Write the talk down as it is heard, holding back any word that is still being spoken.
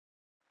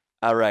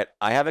All right,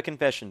 I have a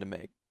confession to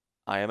make.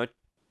 I'm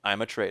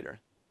a traitor.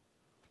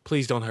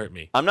 Please don't hurt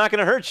me. I'm not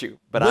gonna hurt you,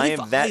 but What I if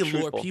am that I lure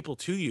truthful. people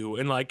to you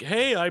and like,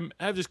 hey, I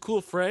have this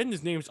cool friend.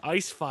 His name's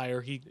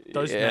Icefire. He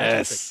does magic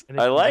tricks. Yes, And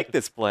I then like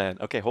this plan.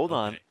 Okay, hold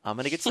on. Okay. I'm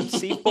gonna get some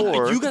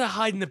C4. You gotta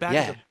hide in the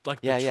back of the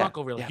Yeah. truck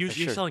over. Like Yeah, you're for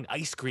sure. selling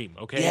ice cream,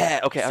 okay? Yeah.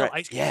 Okay. You All sell right.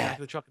 ice cream in the Yeah. back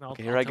of the truck, and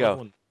Okay. I'll Here I tell go.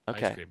 everyone ice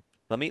Okay. cream.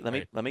 Let me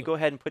Right. go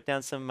ahead and put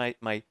down some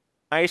my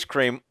ice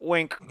cream.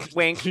 Wink,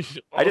 wink.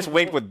 I just Oh,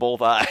 winked with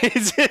both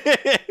eyes.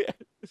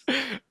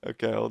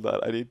 Okay, hold on.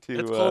 I need to.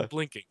 That's called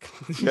blinking.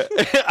 Yeah.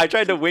 I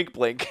tried to wink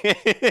blink.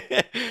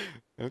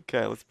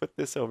 Okay, let's put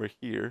this over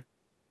here.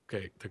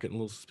 Okay, they're getting a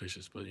little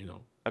suspicious, but you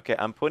know. Okay,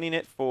 I'm putting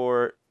it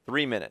for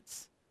 3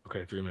 minutes.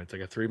 Okay, 3 minutes. I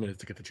got 3 minutes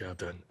to get the job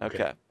done.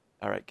 Okay.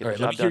 All right, get All the right,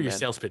 job let me hear done, your man.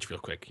 sales pitch real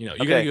quick. You know,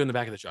 you Okay. gotta go in the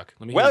back of the truck.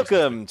 Let me hear your sales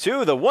Welcome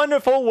to the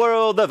wonderful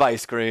world of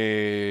ice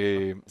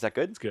cream. Is that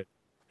good? pitch. It's good.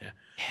 Yeah.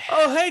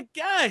 Oh, hey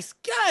guys,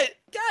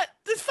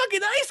 there's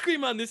fucking ice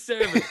cream on this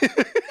server.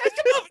 Guys,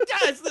 come over,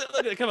 guys.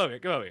 Look, come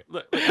over here.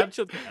 Look, I'm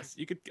Chill Gas.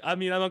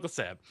 I'm Uncle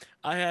Sam.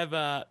 I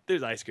have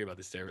there's ice cream on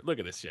this server. Look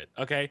at this shit.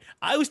 Okay,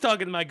 I was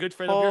talking to my good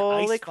friend over here,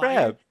 Holy Icefire.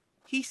 crap.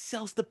 He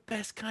sells the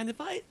best kind of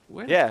ice.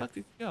 Where Yeah. the fuck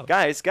did he go?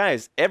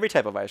 Guys, every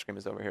type of ice cream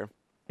is over here.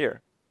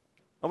 Here.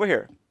 Over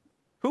here.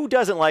 Who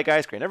doesn't like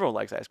ice cream? Everyone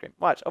likes ice cream.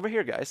 Watch, over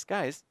here, guys.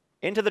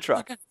 Into the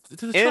truck. Okay,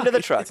 Into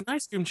the truck. It's an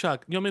ice cream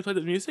truck. You want me to play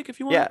the music if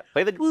you want? Yeah,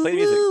 play the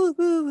music.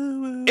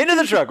 Into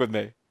the truck with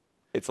me.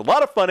 It's a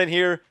lot of fun in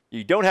here.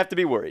 You don't have to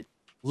be worried.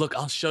 Look,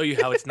 I'll show you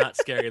how it's not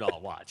scary at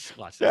all. Watch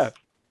this. Yeah.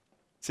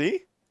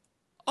 See?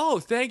 Oh,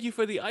 thank you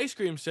for the ice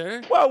cream,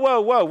 sir.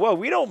 Whoa.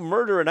 We don't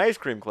murder an ice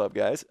cream club,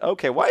 guys.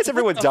 Okay, why is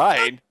everyone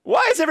dying?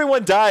 Why is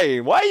everyone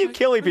dying? Why are you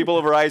killing people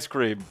over ice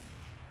cream?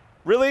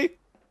 Really?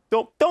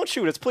 Don't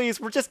shoot us, please.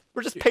 We're just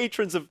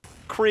patrons of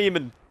cream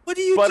and What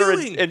are you butter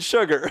doing? and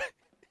sugar.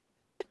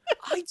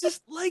 I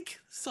just like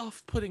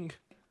soft pudding.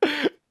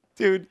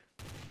 Dude,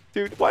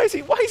 why is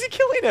he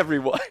killing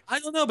everyone? I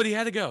don't know, but he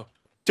had to go.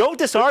 Don't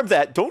disarm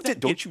that. Don't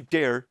you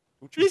dare.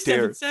 Don't you 37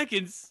 dare.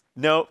 seconds.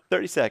 No,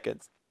 30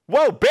 seconds.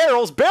 Whoa,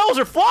 barrels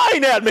are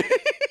flying at me.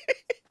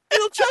 I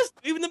don't trust.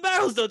 Even the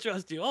barrels don't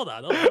trust you. Hold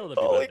on.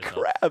 Holy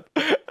crap.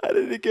 How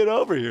did it get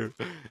over here?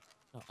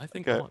 I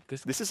think Okay. I want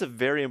this. This is a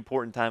very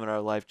important time in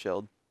our life,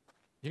 Chilled.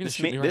 You're gonna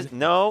shoot me right now.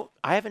 No,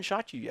 I haven't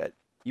shot you yet.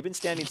 You've been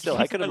standing still.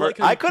 I could have like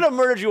how you-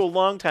 murdered you a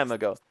long time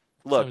ago.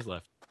 Look, Someone's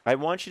left. I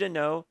want you to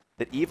know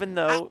that even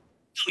though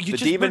You the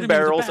just demon murdered me with a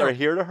barrels are barrel.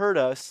 here to hurt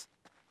us,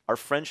 our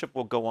friendship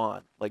will go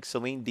on. Like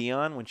Celine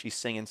Dion when she's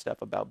singing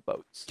stuff about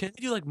boats. Can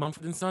you do like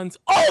Mumford & Sons?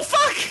 Oh,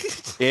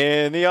 fuck!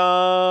 In the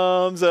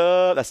arms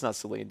of... That's not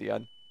Celine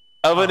Dion.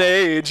 Of an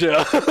angel.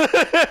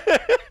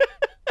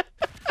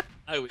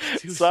 I was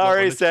too slow on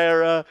Sorry, the-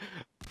 Sarah.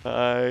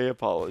 I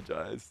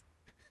apologize.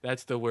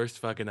 That's the worst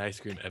fucking ice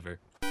cream ever.